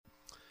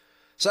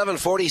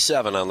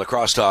7:47 on the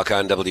Crosstalk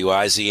on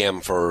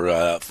WIZM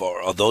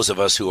for those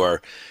of us who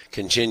are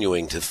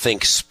continuing to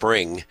think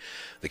spring.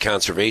 The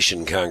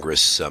Conservation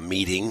Congress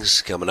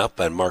meetings coming up,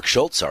 and Mark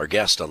Schultz, our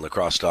guest on the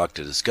Crosstalk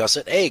to discuss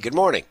it. Hey, good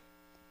morning.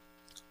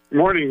 Good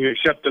morning,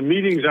 except the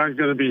meetings aren't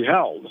going to be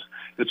held.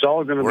 It's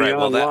all going to be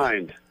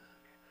online.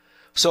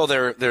 So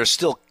they're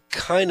still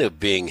kind of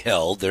being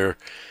held. They're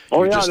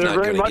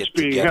very much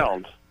being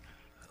held.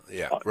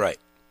 Yeah, right.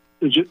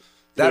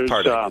 That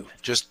part of it,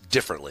 just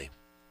differently.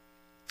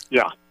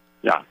 Yeah.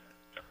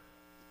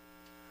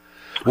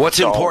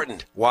 What's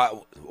important?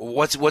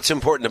 What's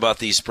important about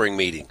these spring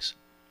meetings?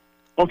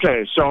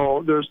 Okay,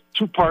 so there's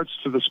two parts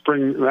to the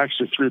spring,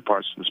 actually three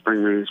parts to the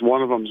spring meetings.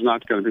 One of them is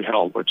not going to be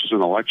held, which is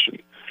an election.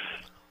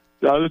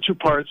 The other two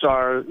parts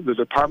are the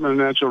Department of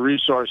Natural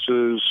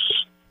Resources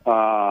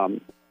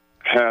and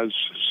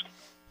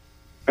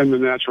the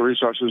Natural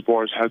Resources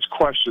Board has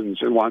questions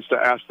and wants to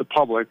ask the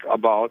public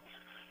about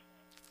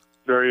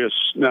various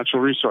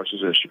natural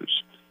resources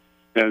issues.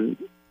 And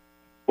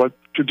what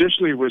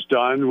traditionally was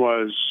done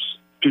was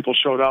people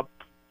showed up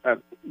at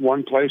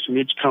one place in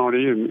each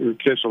county. In the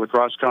case of La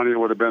Crosse County, it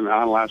would have been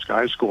Onalaska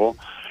High School.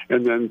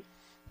 And then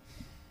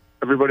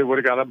everybody would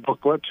have got a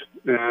booklet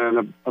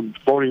and a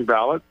voting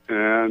ballot,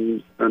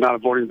 or not a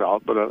voting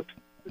ballot, but a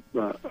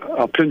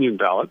opinion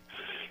ballot.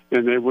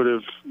 And they would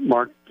have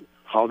marked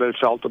how they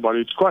felt about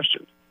each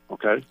question.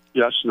 Okay?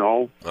 Yes,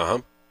 no,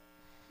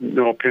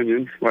 no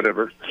opinion,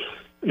 whatever.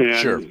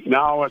 And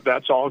now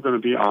that's all going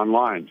to be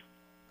online.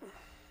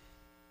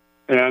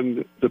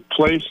 And the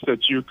place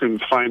that you can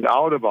find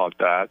out about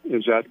that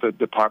is at the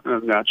Department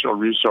of Natural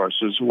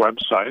Resources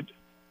website,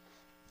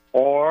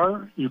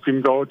 or you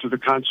can go to the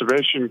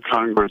Conservation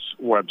Congress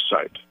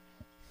website.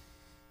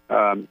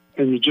 And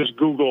you just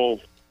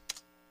Google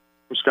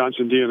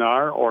Wisconsin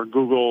DNR or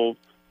Google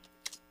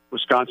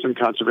Wisconsin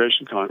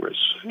Conservation Congress.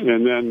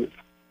 And then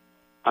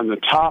on the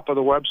top of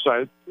the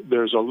website,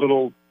 there's a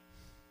little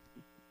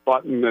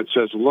button that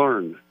says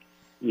Learn.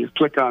 You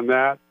click on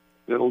that,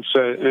 it'll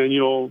say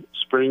Annual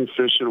Spring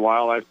Fish and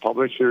Wildlife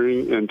Public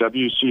Hearing and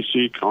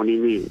WCC County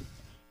Meeting.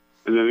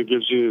 And then it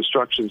gives you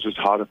instructions as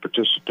to how to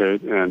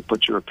participate and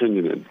put your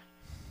opinion in.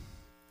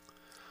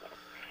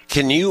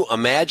 Can you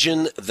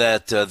imagine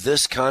that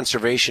this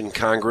Conservation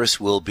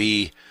Congress will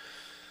be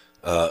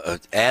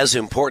as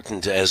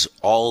important as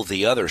all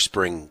the other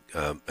spring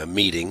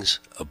meetings,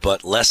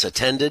 but less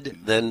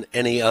attended than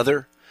any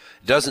other?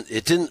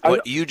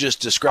 What you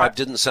just described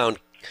didn't sound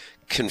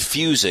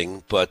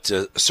confusing, but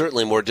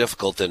certainly more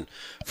difficult than,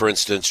 for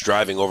instance,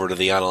 driving over to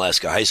the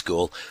Onalaska High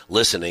School,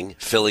 listening,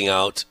 filling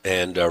out,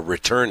 and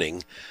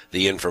returning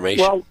the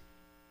information. Well,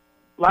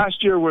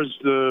 last year was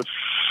the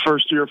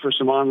first year for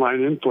some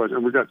online input,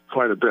 and we got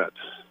quite a bit.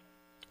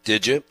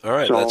 Did you? All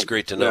right, that's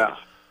great to know. Yeah,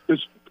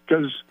 it's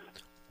because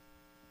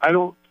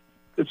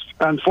it's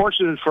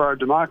unfortunate for our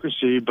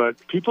democracy, but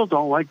people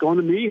don't like going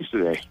to meetings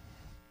today.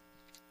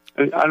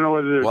 And I don't know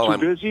whether they're too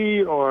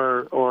busy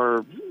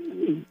or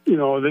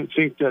they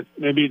think that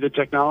maybe the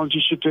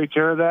technology should take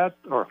care of that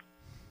or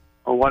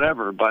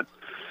whatever, but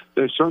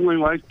they certainly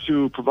like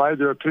to provide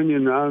their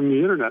opinion on the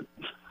internet.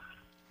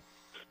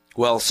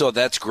 Well, so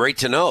that's great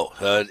to know.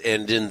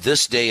 And in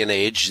this day and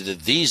age,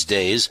 these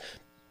days,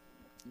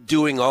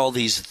 doing all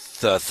these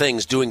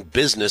things, doing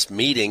business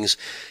meetings,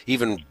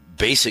 even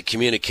basic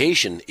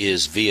communication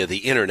is via the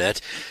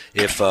internet.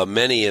 If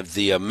many of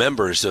the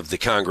members of the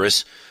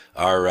Congress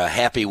are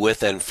happy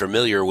with and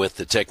familiar with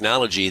the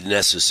technology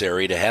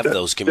necessary to have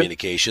those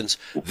communications,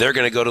 they're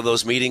going to go to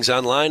those meetings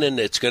online, and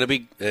it's going to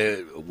be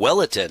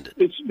well attended.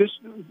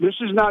 This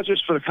is not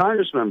just for the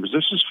Congress members.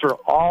 This is for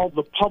all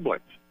the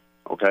public,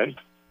 okay?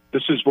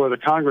 This is where the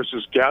Congress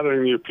is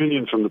gathering the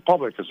opinion from the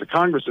public, because the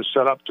Congress is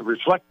set up to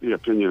reflect the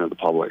opinion of the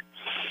public.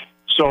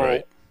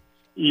 So,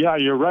 Yeah,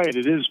 you're right.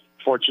 It is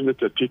fortunate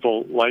that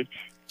people like.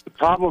 The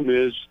problem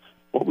is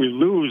what we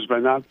lose by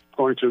not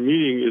going to a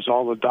meeting is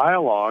all the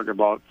dialogue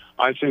about,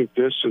 I think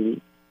this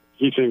and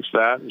he thinks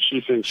that and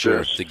she thinks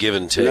this. Sure, the give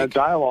and take. And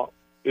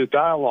that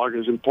dialogue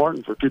is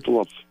important for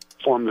people to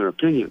form their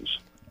opinions.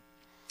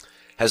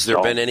 Has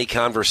there been any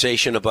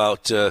conversation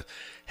about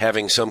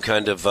having some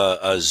kind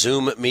of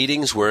Zoom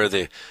meetings where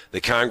the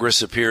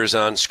Congress appears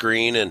on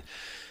screen and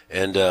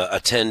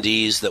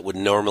attendees that would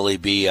normally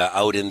be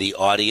out in the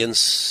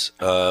audience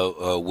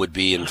would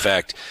be, in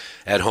fact,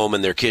 at home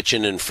in their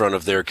kitchen in front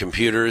of their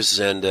computers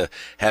and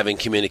having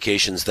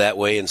communications that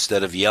way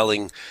instead of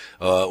yelling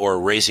or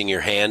raising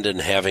your hand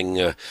and having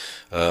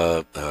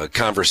a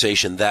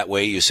conversation that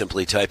way? You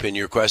simply type in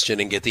your question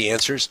and get the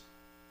answers?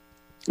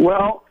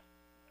 Well,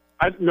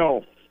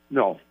 no.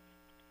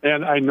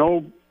 And I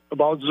know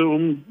about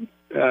Zoom,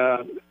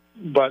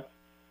 but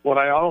what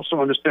I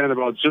also understand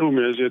about Zoom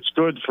is it's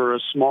good for a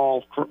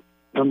small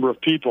number of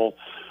people,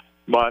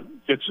 but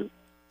it's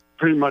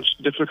pretty much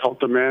difficult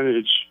to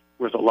manage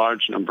with a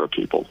large number of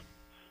people,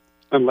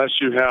 unless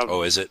you have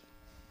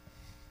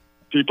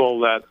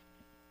people that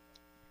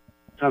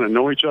kind of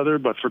know each other.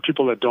 But for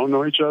people that don't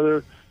know each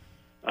other,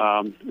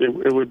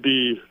 it would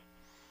be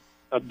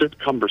a bit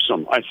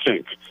cumbersome, I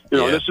think.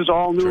 This is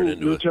all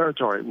new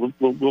territory.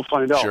 We'll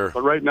find out. Sure.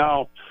 But right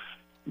now,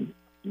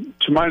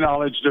 to my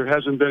knowledge, there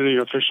hasn't been any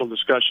official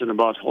discussion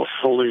about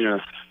holding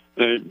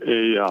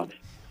a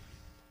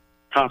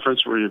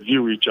conference where you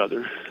view each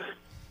other.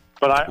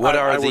 But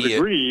I would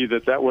agree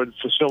that would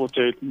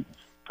facilitate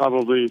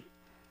probably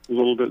a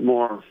little bit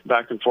more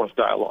back and forth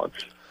dialogue.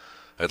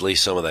 At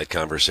least some of that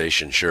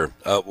conversation, sure.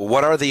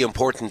 What are the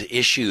important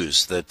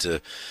issues that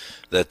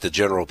the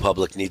general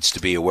public needs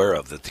to be aware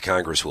of, that the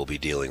Congress will be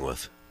dealing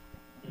with?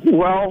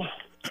 Well,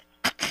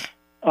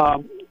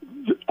 on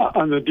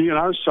the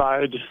DNR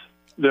side,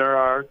 there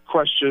are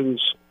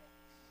questions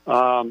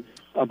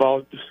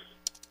about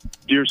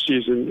deer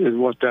season and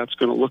what that's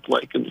going to look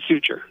like in the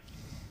future.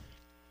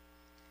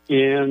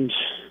 And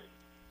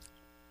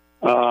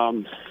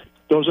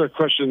those are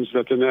questions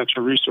that the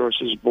Natural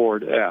Resources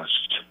Board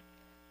asked.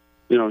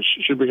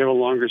 Should we have a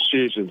longer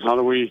season? How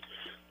do we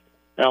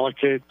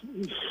allocate,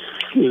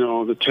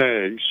 the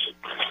tags?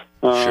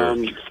 Sure.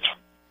 And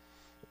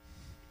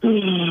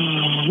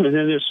then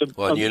there's a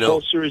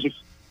whole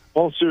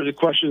series of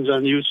questions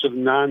on use of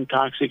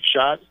non-toxic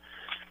shot.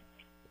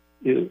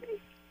 And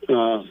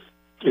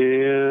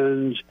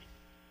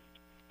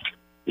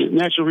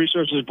Natural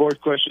Resources Board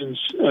questions,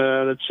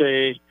 let's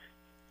say,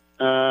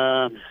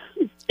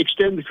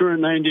 extend the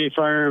current 9-day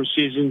firearm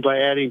season by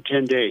adding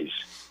 10 days.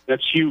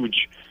 That's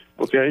huge.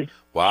 Okay.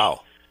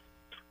 Wow.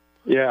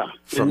 Yeah.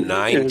 From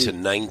 9 to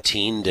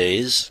 19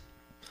 days.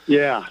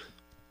 Yeah.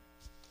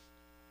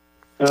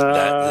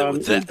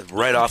 That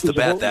right off the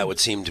bat, that would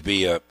seem to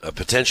be a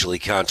potentially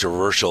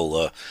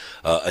controversial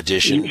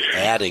addition,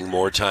 adding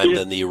more time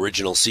than the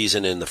original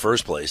season in the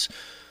first place.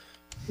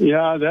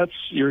 Yeah,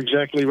 you're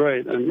exactly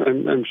right.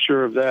 I'm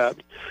sure of that.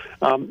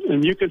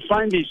 And you can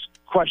find these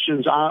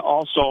questions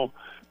also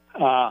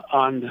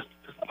on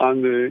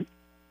the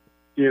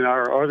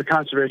DNR or the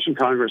Conservation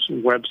Congress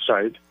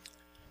website,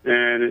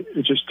 and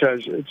it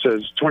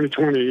says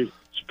 2020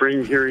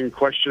 Spring Hearing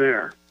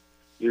Questionnaire.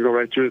 You go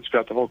right through it. It's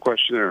got the whole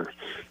questionnaire.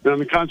 Now, on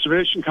the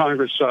Conservation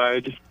Congress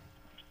side,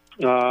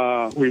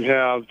 we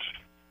have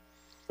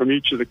from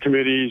each of the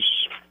committees,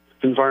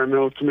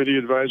 Environmental Committee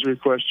advisory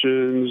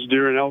questions,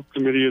 Deer and Elk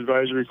Committee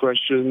advisory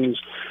questions,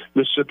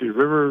 Mississippi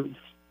River.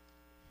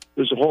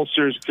 There's a whole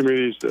series of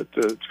committees that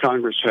the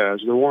Congress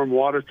has. The Warm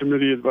Water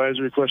Committee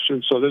advisory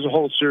questions. So there's a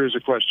whole series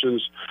of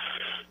questions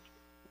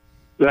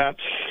that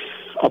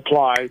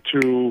apply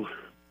to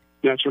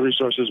natural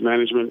resources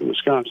management in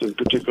Wisconsin,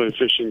 particularly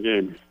fish and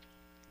game.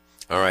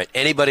 All right.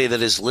 Anybody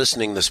that is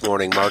listening this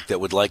morning, Mark,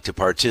 that would like to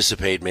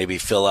participate, maybe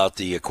fill out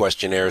the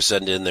questionnaire,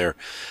 send in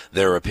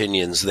their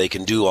opinions, they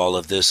can do all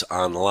of this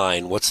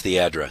online. What's the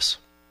address?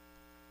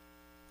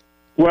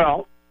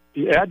 Well,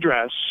 the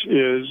address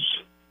is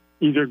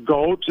either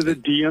go to the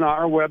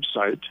DNR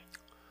website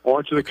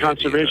or to the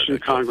Conservation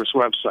Congress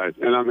website.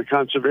 And on the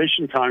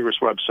Conservation Congress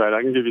website,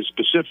 I can give you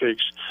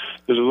specifics.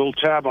 There's a little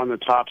tab on the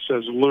top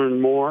that says Learn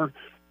More.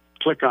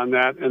 Click on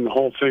that, and the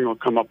whole thing will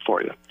come up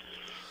for you.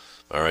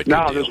 All right.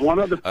 Now, there's one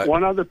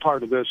other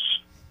part of this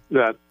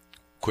that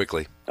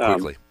quickly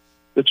that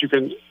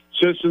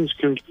citizens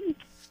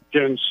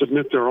can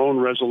submit their own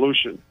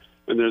resolution,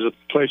 and there's a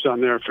place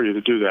on there for you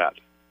to do that.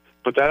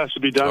 But that has to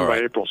be done by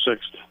April 6th.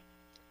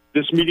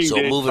 This meeting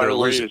date, by the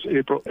way, is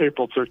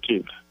April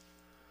 13th.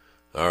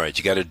 All right,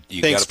 you got to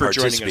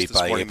participate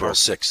by April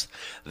 6th.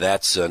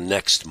 That's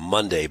next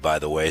Monday, by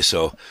the way.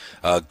 So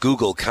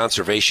Google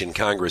Conservation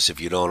Congress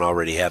if you don't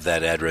already have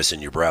that address in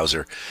your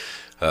browser.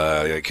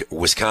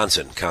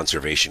 Wisconsin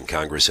Conservation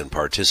Congress, and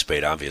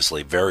participate.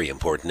 Obviously, very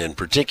important. In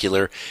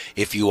particular,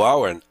 if you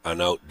are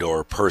an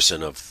outdoor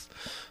person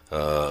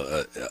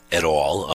at all,